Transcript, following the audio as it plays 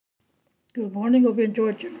Good morning. Hope you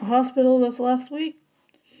enjoyed General Hospital this last week.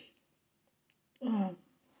 Um,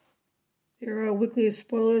 Here are weekly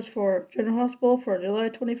spoilers for General Hospital for July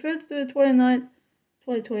 25th through the 29th,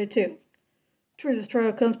 2022. Trina's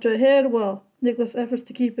trial comes to a head while Nicholas' efforts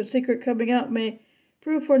to keep his secret coming out may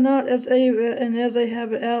prove for naught as they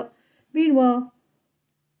have it out. Meanwhile,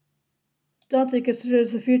 Dante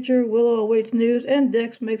considers the future, Willow awaits news, and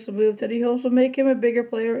Dex makes a move that he hopes will make him a bigger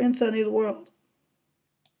player in Sunny's world.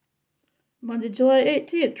 Monday, July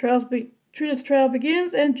 18th, Trina's trial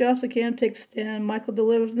begins, and Joss and Cam take a stand. Michael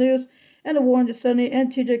delivers news and a warning to Sunny,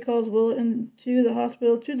 and TJ calls Willow into the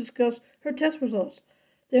hospital to discuss her test results.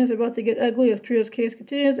 Things are about to get ugly as Trina's case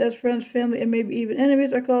continues, as friends, family, and maybe even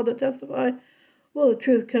enemies are called to testify. Will the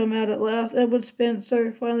truth come out at last? And when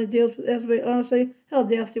Spencer finally deals with Esme, honestly, how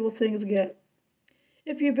nasty will things get?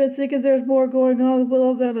 If you've been thinking there's more going on with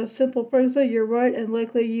Willow than a simple pregnancy, you're right, and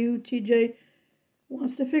likely you, TJ,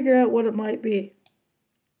 wants to figure out what it might be.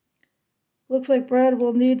 Looks like Brad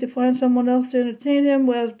will need to find someone else to entertain him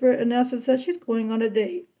as Britt announces that she's going on a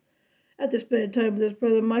date. After spending time with his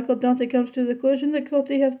brother Michael, Dante comes to the conclusion that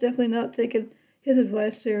Cody has definitely not taken his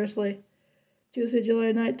advice seriously. Tuesday,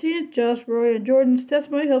 July 19th, Josh, Roy, and Jordan's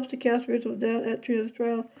testimony helps to cast reasonable doubt at Trina's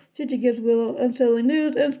trial. Gigi gives Willow unsettling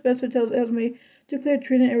news, and Spencer tells Esme to clear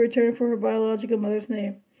Trina in return for her biological mother's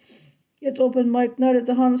name. It's open mic night at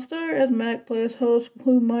the Honda Star as Mac plays host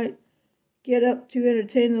who might get up to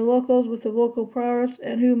entertain the locals with the vocal prowess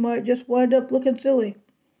and who might just wind up looking silly.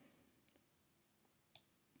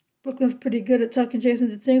 Brooklyn's pretty good at talking Jason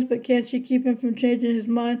to things, but can't she keep him from changing his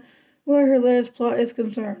mind where her latest plot is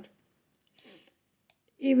concerned?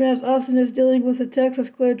 Even as Austin is dealing with the text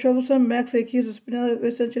that's clearly troublesome, Maxie accuses Spinelli of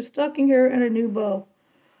essentially stalking her and her new beau.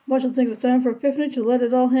 Marshall thinks it's time for Epiphany to let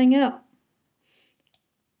it all hang out.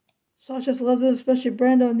 Sasha's husband, especially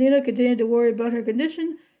Brando and Nina, continue to worry about her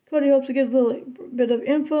condition. Cody hopes to get a little bit of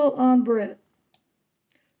info on Brett.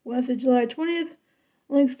 Wednesday, July 20th,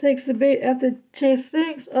 Lynx takes the bait after Chase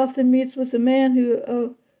sinks. Austin meets with the man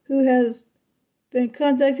who has been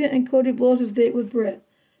contacted, and Cody blows his date with Brett.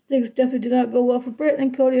 Things definitely did not go well for Brett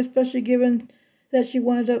and Cody, especially given that she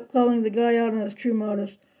winds up calling the guy out on his true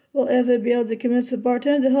motives. Will Ezra be able to convince the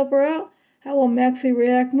bartender to help her out? How will Maxie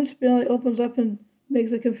react when Spinelli opens up and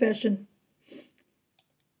makes a confession?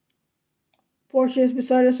 Portia is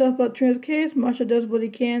beside herself about Trina's case. Marshall does what he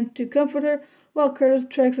can to comfort her, while Curtis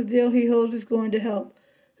tracks a deal he hopes is going to help.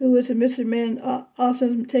 Who is the mystery man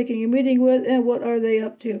Austin's taking a meeting with, and what are they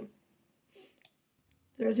up to?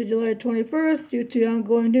 Thursday, July 21st. Due to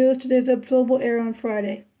ongoing news, today's episode will air on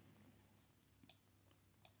Friday.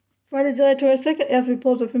 Friday, July 22nd, Esme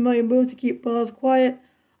pulls a familiar move to keep Boz quiet.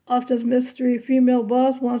 Austin's mystery female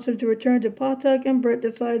boss wants him to return to Pawtucket, and Brett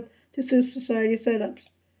decides to sue society setups.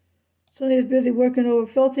 Sunny is busy working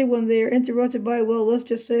over Felty when they are interrupted by, well, let's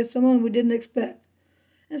just say someone we didn't expect.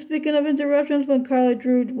 And speaking of interruptions, when Carly,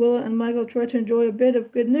 Drew, Willa, and Michael try to enjoy a bit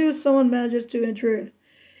of good news, someone manages to intrude.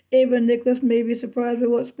 Ava and Nicholas may be surprised by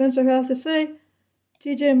what Spencer has to say.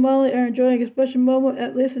 TJ and Molly are enjoying a special moment,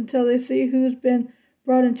 at least until they see who's been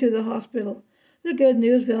brought into the hospital. The good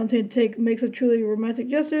news, Valentine makes a truly romantic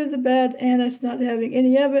gesture. The bad, Anna's not having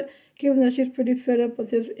any of it, given that she's pretty fed up with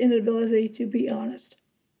his inability to be honest.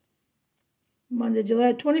 Monday,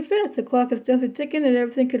 July 25th. The clock is definitely ticking, and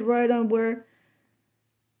everything could ride on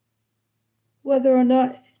whether or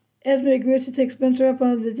not Esme agrees to take Spencer up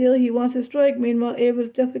on the deal he wants to strike. Meanwhile, Ava is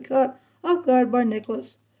definitely caught off guard by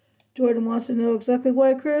Nicholas. Jordan wants to know exactly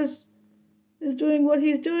why Chris is doing what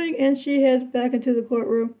he's doing, and she heads back into the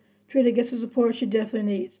courtroom. Trina gets the support she definitely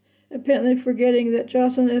needs. Apparently forgetting that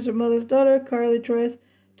Jocelyn is her mother's daughter, Carly tries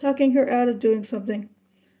talking her out of doing something.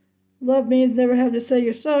 Love means never having to say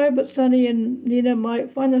you're sorry, but Sunny and Nina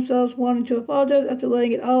might find themselves wanting to apologize after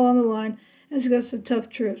laying it all on the line and discuss the tough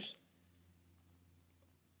truths.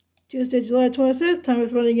 Tuesday, July 26th, time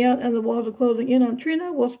is running out and the walls are closing in on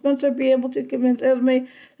Trina. Will Spencer be able to convince Esme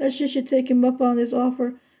that she should take him up on his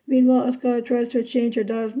offer? Meanwhile, as Skylar tries to change her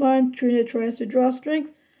daughter's mind, Trina tries to draw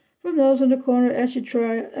strength from those in the corner as the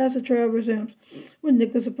trial resumes. When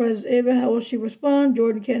Nicholas surprises Ava, how will she respond?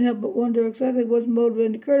 Jordan can't help but wonder exactly what's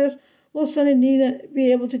motivating Curtis. Will Sunny and Nina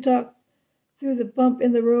be able to talk through the bump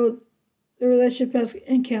in the road the relationship has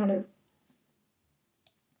encountered?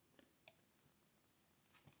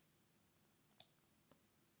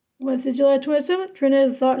 Wednesday, July 27th,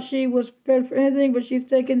 Trina thought she was prepared for anything, but she's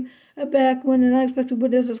taken aback when an unexpected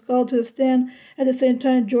witness is called to the stand. At the same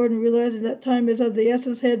time, Jordan, realizing that time is of the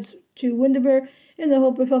essence, heads to Windermere in the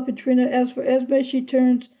hope of helping Trina. As for Esme, she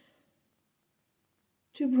turns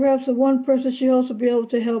to perhaps the one person she hopes will be able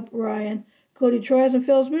to help, Ryan. Cody tries and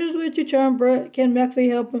fails miserably to charm Brett. Can Maxie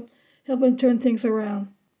help him helping turn things around.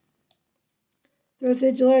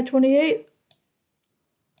 Thursday, July 28th.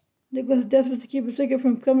 Nicholas is desperate to keep a secret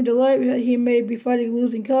from coming to light. He may be fighting a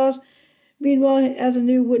losing cause. Meanwhile, as a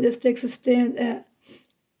new witness takes a stand at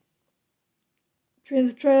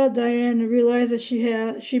Trina's trial, Diane realizes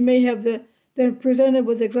she may have been presented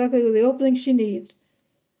with exactly the opening she needs.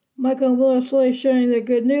 Michael and Will are slowly sharing their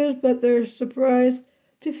good news, but they're surprised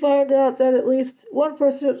to find out that at least one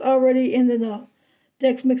person is already in the know.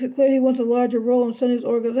 Dex makes it clear he wants a larger role in Sonny's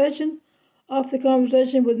organization. Off the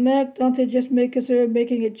conversation with Mac, Dante just may consider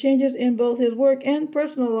making changes in both his work and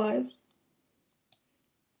personal lives.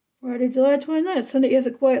 Friday, July 29th. Sonny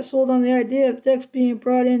isn't quite sold on the idea of Dex being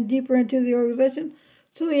brought in deeper into the organization,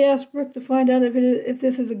 so he asks Brooke to find out if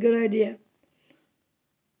this is a good idea.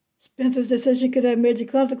 Spencer's decision could have major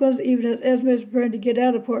consequences, even as Esme is preparing to get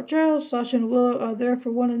out of Port Charles. Sasha and Willow are there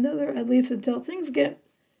for one another, at least until things get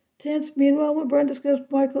tense. Meanwhile, when Brent discusses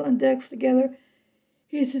Michael and Dex together,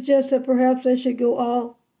 he suggests that perhaps they should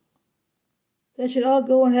all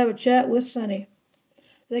go and have a chat with Sonny.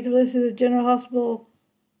 They can listen to the General Hospital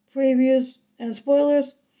previews and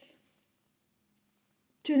spoilers.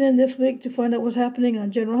 Tune in this week to find out what's happening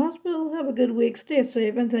on General Hospital. Have a good week, stay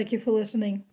safe, and thank you for listening.